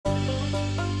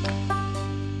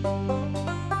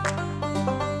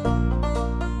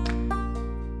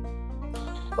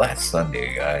Last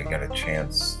Sunday, I got a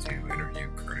chance to interview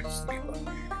Curtis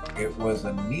Sliwa. It was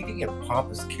a meeting at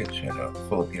Papa's Kitchen, a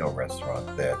Filipino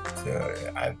restaurant that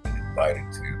I've been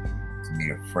invited to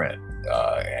meet a friend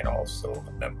and also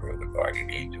a member of the Guardian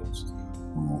Angels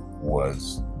who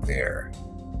was there.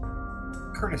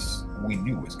 Curtis, we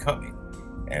knew was coming,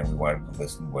 and we wanted to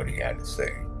listen to what he had to say.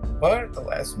 But at the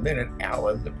last minute,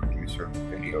 Alan, the producer of the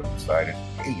video, decided,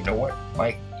 hey, you know what,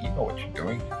 Mike, you know what you're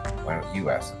doing. Why don't you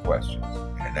ask the questions?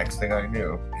 And the next thing I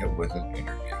knew, it was an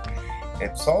interview.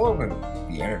 It's all over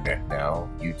the internet now,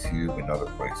 YouTube and other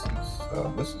places.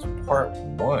 This is part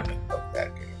one of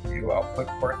that interview. I'll put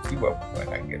part two up when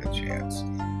I get a chance.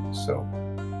 So,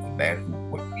 the man who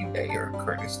would be mayor,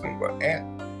 Curtis Sliwa,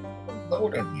 and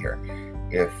load in here.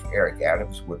 If Eric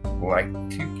Adams would like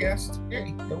to guest,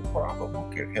 hey, no problem. We'll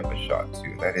give him a shot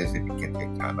too. That is, if you can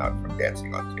take time out from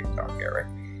dancing on TikTok, Eric.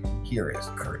 Here is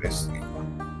Curtis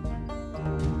Sliwa.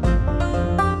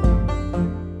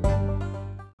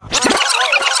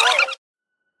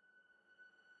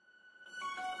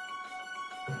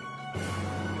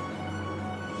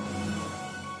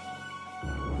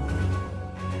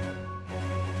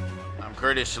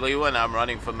 Curtis Sliwa, and I'm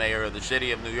running for mayor of the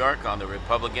city of New York on the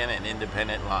Republican and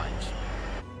Independent lines.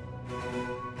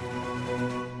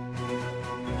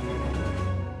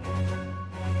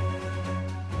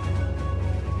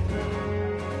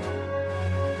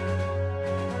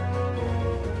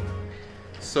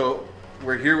 So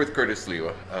we're here with Curtis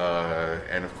Sliwa,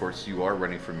 and of course you are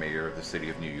running for mayor of the city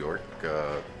of New York.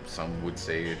 Some would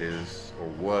say it is or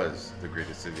was the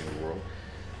greatest city in the world.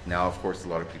 Now, of course, a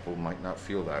lot of people might not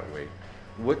feel that way.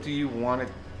 What do you want it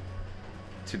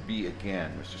to be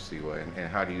again, Mr. Sliwa, and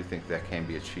how do you think that can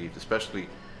be achieved, especially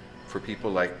for people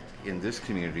like in this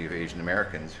community of Asian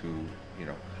Americans who, you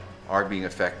know, are being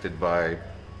affected by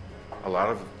a lot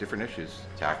of different issues,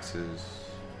 taxes,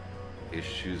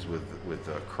 issues with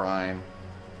crime,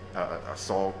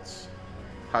 assaults.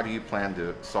 How do you plan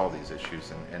to solve these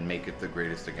issues and make it the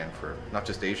greatest again for not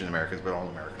just Asian Americans, but all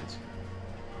Americans?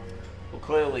 Well,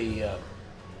 clearly,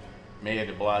 Mayor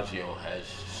de Blasio has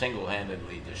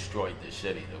single-handedly destroyed the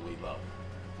city that we love,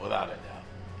 without a doubt.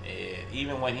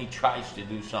 Even when he tries to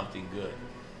do something good,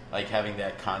 like having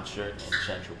that concert in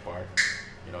Central Park,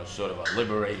 you know, sort of a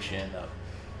liberation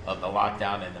of the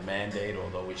lockdown and the mandate,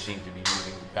 although we seem to be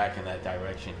moving back in that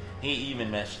direction, he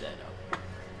even messed that up.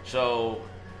 So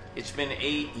it's been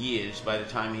 8 years. By the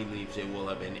time he leaves, it will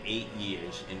have been 8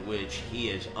 years in which he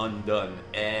has undone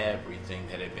everything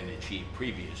that had been achieved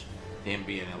previous to him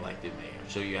being elected mayor.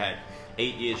 So you had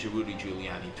 8 years of Rudy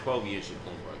Giuliani, 12 years of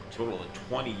Bloomberg, a total of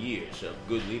 20 years of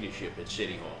good leadership at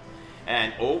City Hall.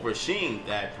 And overseeing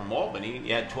that from Albany,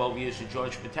 you had 12 years of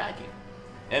George Pataki.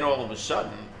 And all of a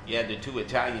sudden, you had the two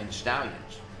Italian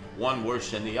stallions, one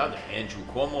worse than the other, Andrew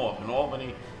Cuomo up in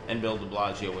Albany and Bill de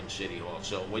Blasio in City Hall.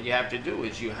 So what you have to do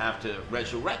is you have to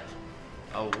resurrect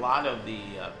a lot of the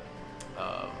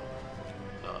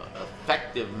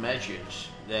effective measures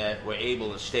that were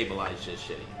able to stabilize this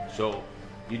city. So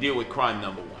you deal with crime,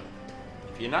 number one.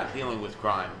 If you're not dealing with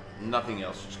crime, nothing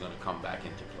else is going to come back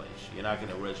into place. You're not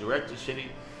going to resurrect the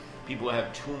city. People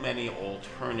have too many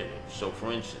alternatives. So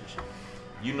for instance,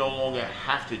 you no longer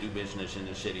have to do business in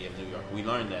the city of New York. We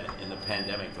learned that in the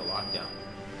pandemic, the lockdown.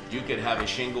 You could have a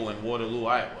shingle in Waterloo,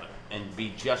 Iowa, and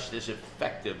be just as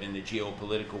effective in the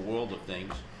geopolitical world of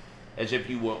things as if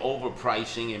you were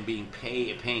overpricing and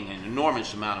paying an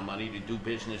enormous amount of money to do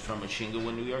business from a shingle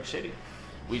in New York City.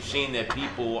 We've seen that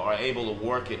people are able to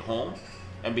work at home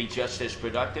and be just as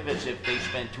productive as if they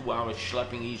spent 2 hours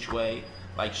schlepping each way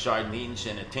like sardines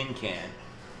in a tin can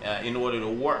in order to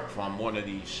work from one of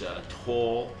these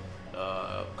tall,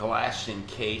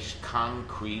 glass-encased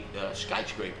concrete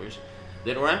skyscrapers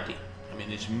that are empty. I mean,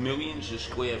 there's millions of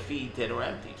square feet that are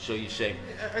empty. So you say...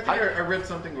 I think I read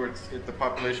something where the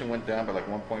population went down by like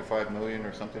 1.5 million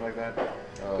or something like that.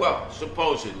 Well,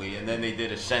 supposedly, and then they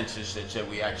did a census that said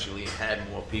we actually had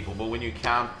more people. But when you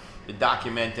count the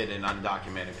documented and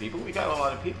undocumented people, we got a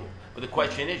lot of people. But the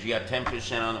question is, you got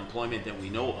 10% unemployment that we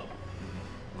know of.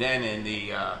 Then in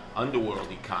the underworld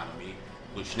economy,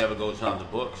 which never goes on the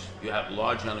books, you have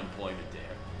large unemployment there.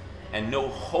 And no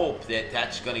hope that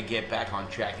that's going to get back on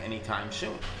track anytime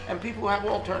soon. And people have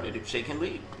alternatives. They can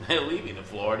leave. They're leaving to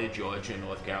Florida, Georgia,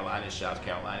 North Carolina, South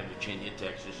Carolina, Virginia,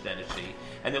 Texas, Tennessee,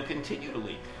 and they'll continue to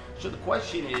leave. So the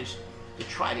question is to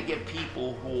try to get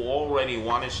people who already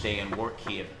want to stay and work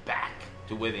here back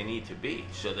to where they need to be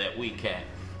so that we can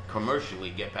commercially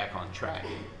get back on track.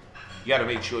 You got to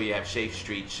make sure you have safe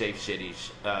streets, safe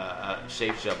cities,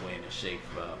 safe subway, and a safe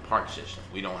park system.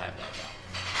 We don't have that now.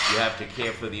 You have to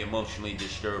care for the emotionally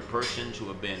disturbed persons who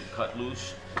have been cut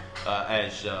loose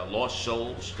as lost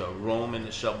souls to roam in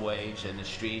the subways and the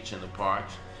streets and the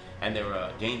parks, and they're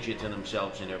a danger to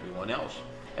themselves and everyone else.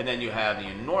 And then you have the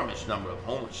enormous number of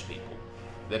homeless people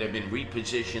that have been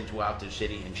repositioned throughout the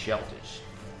city in shelters,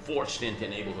 forced into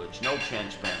neighborhoods, no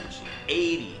transparency.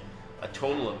 80, a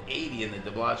total of 80 in the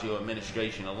de Blasio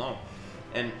administration alone.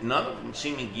 And none of them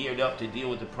seeming geared up to deal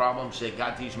with the problems that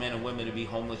got these men and women to be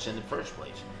homeless in the first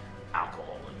place.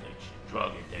 Alcohol addiction,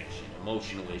 drug addiction,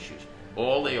 emotional issues.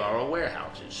 All they are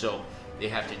warehouses. So they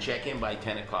have to check in by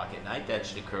 10 o'clock at night.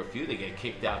 That's the curfew. They get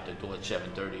kicked out the door at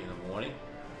 7:30 in the morning.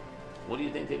 What do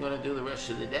you think they're going to do the rest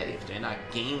of the day if they're not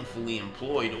gainfully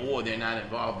employed or they're not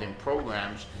involved in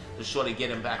programs to sort of get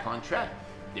them back on track?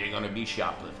 They're going to be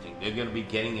shoplifting. They're going to be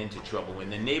getting into trouble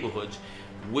in the neighborhoods,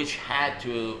 which had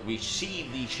to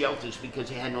receive these shelters because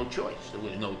they had no choice. There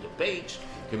was no debates.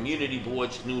 Community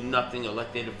boards knew nothing.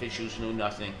 Elected officials knew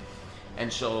nothing.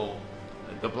 And so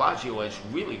de Blasio has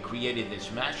really created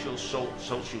this massive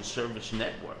social service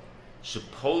network,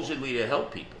 supposedly to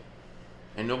help people.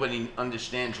 And nobody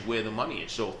understands where the money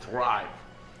is. So Thrive,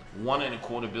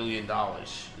 $1.25 billion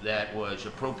that was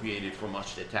appropriated from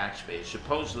us, the taxpayers,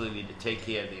 supposedly to take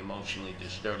care of the emotionally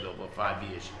disturbed over 5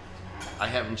 years. I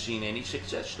haven't seen any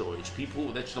success stories.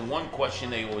 People, that's the one question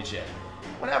they always ask.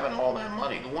 What happened to all that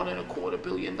money, the $1.25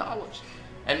 billion?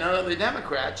 And none of the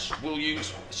Democrats will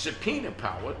use subpoena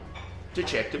power to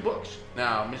check the books.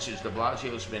 Now, Mrs. de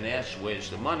Blasio's been asked, where's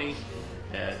the money?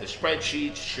 The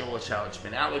spreadsheets show us how it's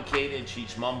been allocated.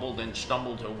 She's mumbled and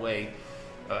stumbled her way,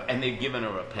 and they've given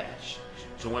her a pass.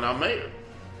 So when I'm mayor,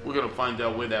 we're going to find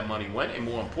out where that money went, and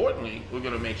more importantly, we're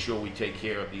going to make sure we take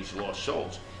care of these lost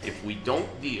souls. If we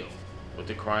don't deal with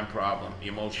the crime problem, the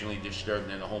emotionally disturbed,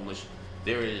 and the homeless,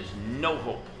 there is no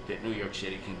hope that New York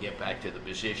City can get back to the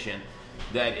position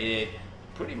that it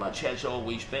pretty much has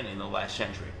always been in the last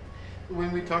century.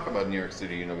 When we talk about New York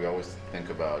City, we always think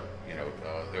about,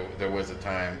 there was a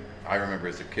time, I remember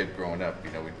as a kid growing up,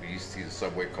 we used to see the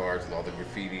subway cars with all the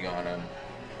graffiti on them,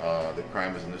 the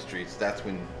crime was in the streets. That's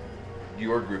when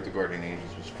your group, the Guardian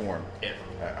Angels, was formed. Yeah.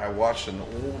 I watched an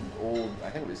old, I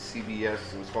think it was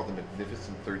CBS, it was called The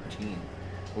Magnificent 13.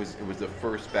 It was the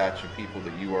first batch of people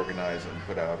that you organized and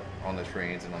put out on the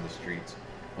trains and on the streets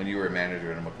when you were a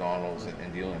manager at a McDonald's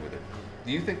and dealing with it.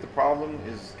 Do you think the problem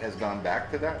has gone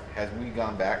back to that? Has we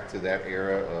gone back to that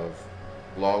era of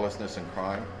lawlessness and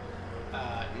crime?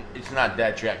 It's not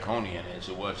that draconian as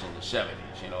it was in the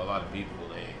 70s. A lot of people,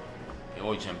 they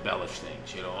always embellish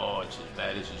things. Oh, it's as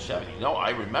bad as the 70s. No,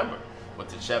 I remember what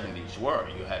the 70s were.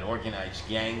 You had organized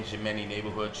gangs in many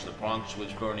neighborhoods. The Bronx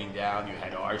was burning down. You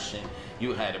had arson.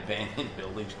 You had abandoned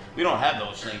buildings. We don't have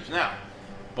those things now,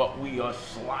 but we are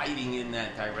sliding in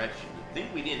that direction. The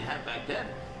thing we didn't have back then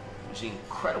was the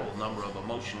incredible number of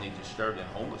emotionally disturbed and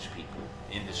homeless people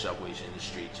in the subways, in the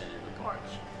streets, and in the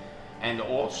parks. And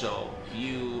also,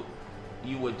 you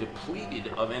were depleted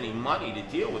of any money to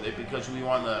deal with it because we were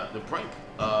on the brink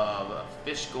of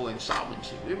fiscal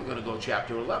insolvency. We were going to go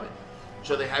Chapter 11.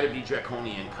 So there had to be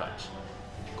draconian cuts.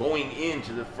 Going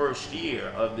into the first year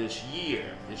of this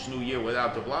new year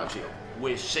without de Blasio,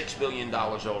 we're $6 billion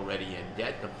already in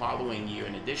debt. The following year,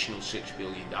 an additional $6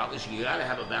 billion. You got to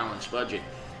have a balanced budget.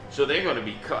 So they're going to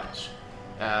be cuts.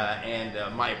 And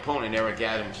my opponent, Eric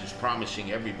Adams, is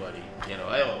promising everybody,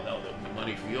 there'll be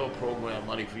money for your program,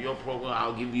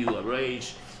 I'll give you a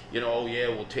raise,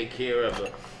 we'll take care of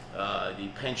the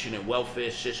pension and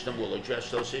welfare system, we'll address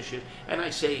those issues. And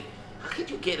I say, how could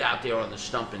you get out there on the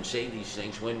stump and say these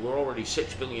things when we're already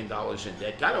 $6 billion in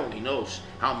debt? God only knows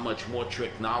how much more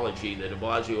technology the de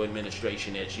Blasio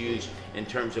administration has used in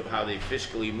terms of how they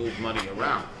fiscally move money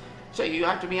around. So you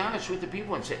have to be honest with the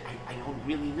people and say, I don't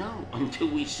really know until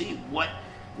we see what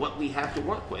we have to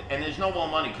work with. And there's no more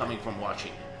money coming from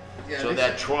Washington. Yeah, so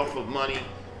that trough of money,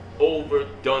 over,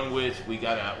 done with. We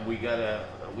gotta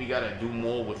do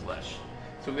more with less.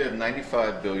 So we have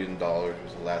 $95 billion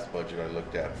was the last budget I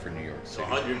looked at for New York City.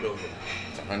 It's $100 billion.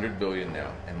 It's $100 billion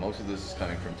now, and most of this is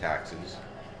coming from taxes.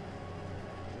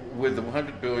 With the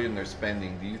 $100 billion they're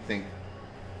spending, do you think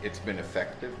it's been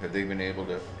effective? Have they been able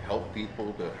to help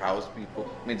people, to house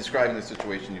people? I mean, describing the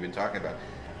situation you've been talking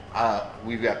about.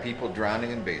 We've got people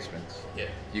drowning in basements. Yeah.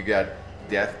 You got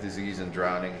death, disease, and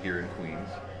drowning here in Queens.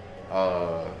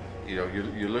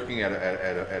 You're looking at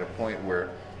a point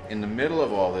where, in the middle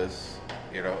of all this,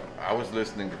 I was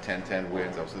listening to 1010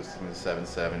 Winds. I was listening to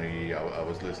 770. I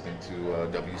was listening to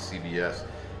WCBS.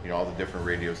 All the different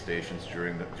radio stations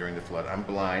during the flood. I'm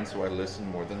blind, so I listen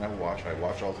more than I watch. I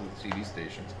watch all of the TV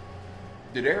stations.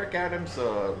 Did Eric Adams,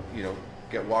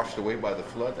 get washed away by the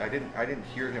flood? I didn't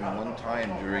hear him one time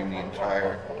during the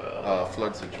entire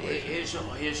flood situation.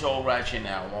 His whole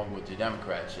rationale, along with the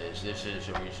Democrats, is this is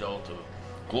a result of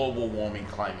global warming,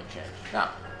 climate change.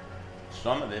 Now,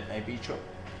 some of it may be true,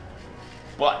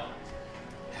 but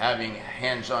having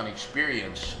hands-on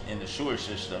experience in the sewer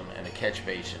system and the catch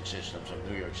basin systems of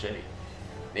New York City,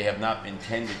 they have not been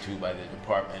tended to by the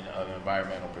Department of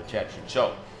Environmental Protection.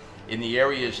 So, in the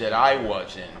areas that I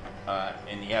was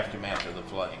in the aftermath of the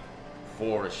flooding,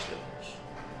 Forest Hills,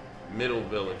 Middle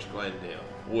Village, Glendale,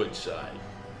 Woodside,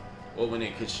 over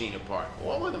near Casino Park,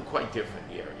 all of them quite different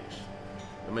areas.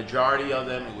 The majority of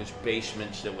them, it was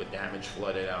basements that were damaged,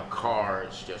 flooded out,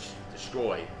 cars just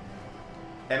destroyed.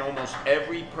 And almost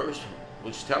every person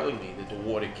was telling me that the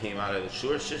water came out of the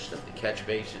sewer system, the catch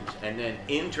basins, and then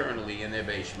internally in their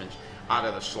basements, out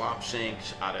of the slop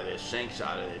sinks, out of their sinks,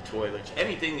 out of their toilets.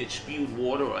 Anything that spewed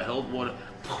water or held water,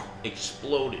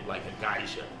 exploded like a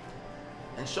geyser.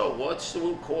 And so what's the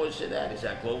root cause of that? Is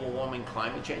that global warming,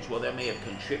 climate change? Well, that may have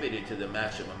contributed to the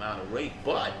massive amount of rate,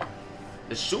 but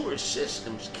the sewer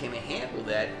systems can handle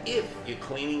that if you're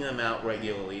cleaning them out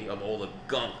regularly of all the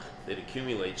gunk that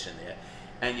accumulates in there,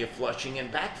 and you're flushing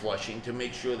and back flushing to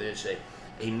make sure there's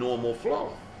a normal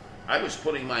flow. I was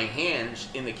putting my hands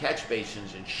in the catch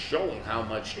basins and showing how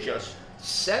much just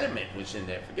sediment was in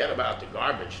there. Forget about the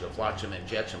garbage, the flotsam and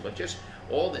jetsam, but just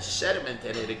all the sediment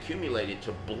that had accumulated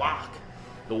to block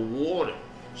the water,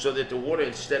 so that the water,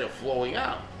 instead of flowing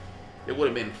out, there would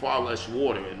have been far less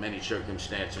water in many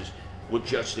circumstances, would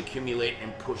just accumulate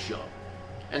and push up.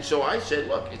 And so I said,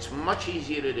 look, it's much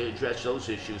easier to address those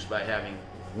issues by having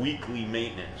weekly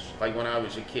maintenance. Like when I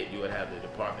was a kid, you would have the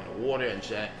Department of Water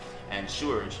and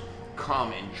Sewers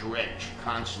come and dredge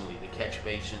constantly the catch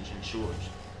basins and sewers.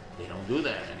 They don't do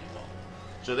that anymore.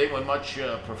 So they would much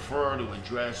prefer to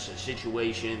address a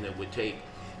situation that would take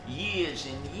years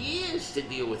and years to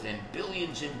deal with and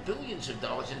billions of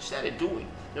dollars instead of doing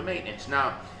the maintenance.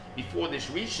 Now, before this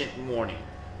recent warning,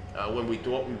 when we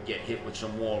thought we'd get hit with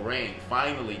some more rain,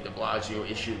 finally de Blasio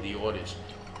issued the orders: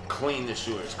 clean the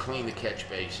sewers, clean the catch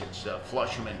basins,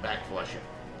 flush them and back flush them.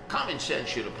 Common sense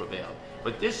should have prevailed.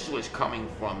 But this was coming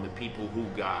from the people who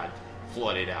got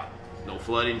flooded out. No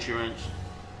flood insurance,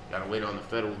 gotta wait on the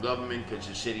federal government because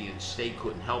the city and state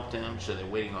couldn't help them, so they're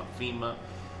waiting on FEMA.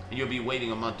 And you'll be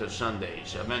waiting a month of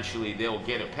Sundays. Eventually they'll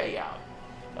get a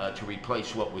payout to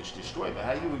replace what was destroyed. But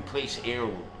how do you replace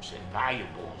heirlooms and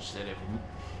valuables that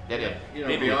have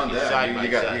been beyond that, side by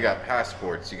side? you got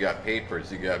passports, you got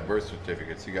papers, you got birth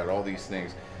certificates, you got all these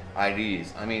things,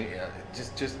 IDs. I mean,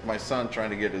 just my son trying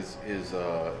to get his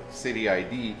city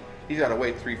ID, he's got to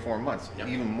wait 3-4 months. Yep.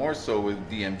 Even more so with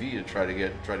DMV to try to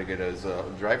get his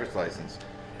driver's license,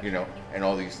 and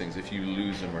all these things. If you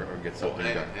lose them or get something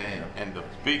done. And the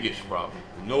biggest problem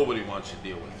nobody wants to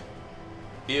deal with: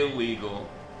 illegal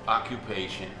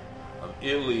occupation of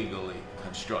illegally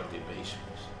constructed basements.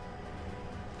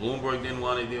 Bloomberg didn't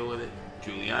want to deal with it.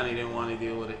 Giuliani didn't want to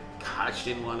deal with it. Koch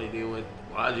didn't want to deal with it.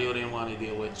 Blasio didn't want to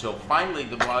deal with it. So finally,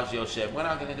 de Blasio said, we're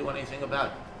not going to do anything about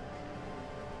it.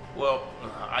 Well,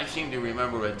 I seem to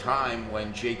remember a time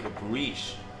when Jacob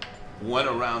Riis went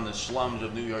around the slums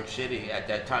of New York City at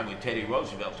that time with Teddy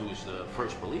Roosevelt, who was the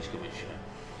first police commissioner,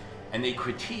 and they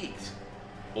critiqued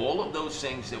all of those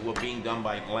things that were being done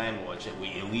by landlords that were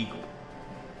illegal,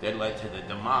 that led to the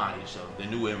demise of the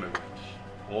new immigrants.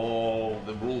 All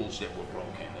the rules that were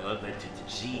broken, that led to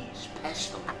disease,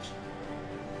 pestilence.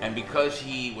 And because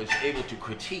he was able to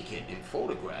critique it in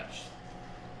photographs,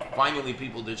 finally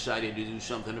people decided to do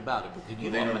something about it. But They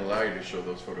don't allow you to show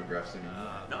those photographs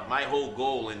anymore. No, my whole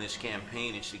goal in this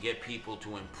campaign is to get people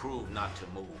to improve, not to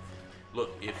move.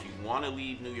 Look, if you want to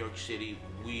leave New York City,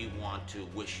 we want to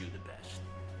wish you the best.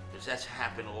 Because that's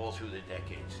happened all through the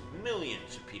decades.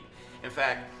 Millions of people. In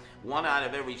fact, 1 out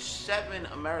of every 7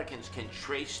 Americans can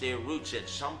trace their roots at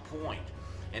some point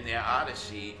in their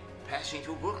odyssey passing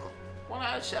through Brooklyn. 1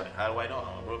 out of 7. How do I know?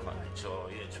 I'm a Brooklynite, so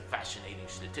it's a fascinating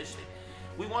statistic.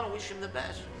 We want to wish them the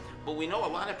best, but we know a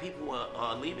lot of people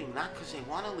are leaving not because they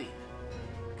want to leave,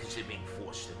 because they're being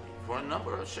forced to leave for a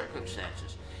number of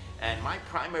circumstances. And my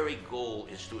primary goal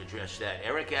is to address that.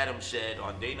 Eric Adams said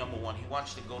on day number 1 he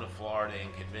wants to go to Florida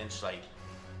and convince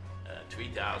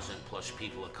 3,000 plus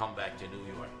people to come back to New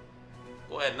York.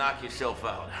 Go ahead, knock yourself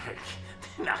out, Eric.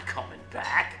 They're not coming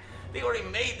back. They already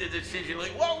made the decision.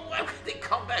 Well, why would they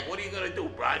come back? What are you going to do,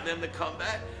 bribe them to come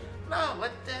back? No,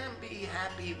 let them be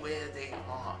happy where they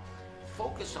are.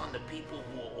 Focus on the people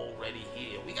who are already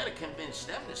here. We got to convince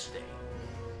them to stay.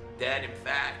 That, in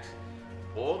fact,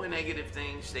 all the negative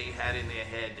things they had in their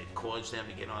head that caused them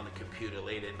to get on the computer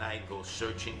late at night, go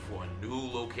searching for a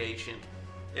new location,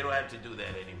 They don't have to do that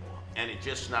anymore. And it's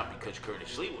just not because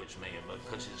Curtis Lewa's mayor, but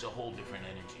because it's a whole different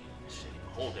energy in the city,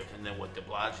 a whole different than what de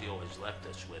Blasio has left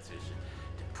us with is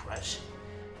depressing,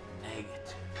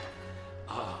 negative.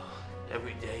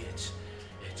 Every day it's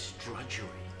drudgery.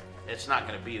 It's not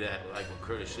going to be that like with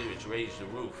Curtis Lewa, raised the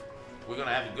roof. We're going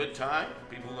to have a good time,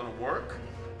 people are going to work,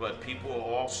 but people are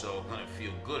also going to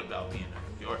feel good about being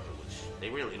a New Yorker, which they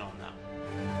really don't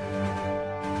know.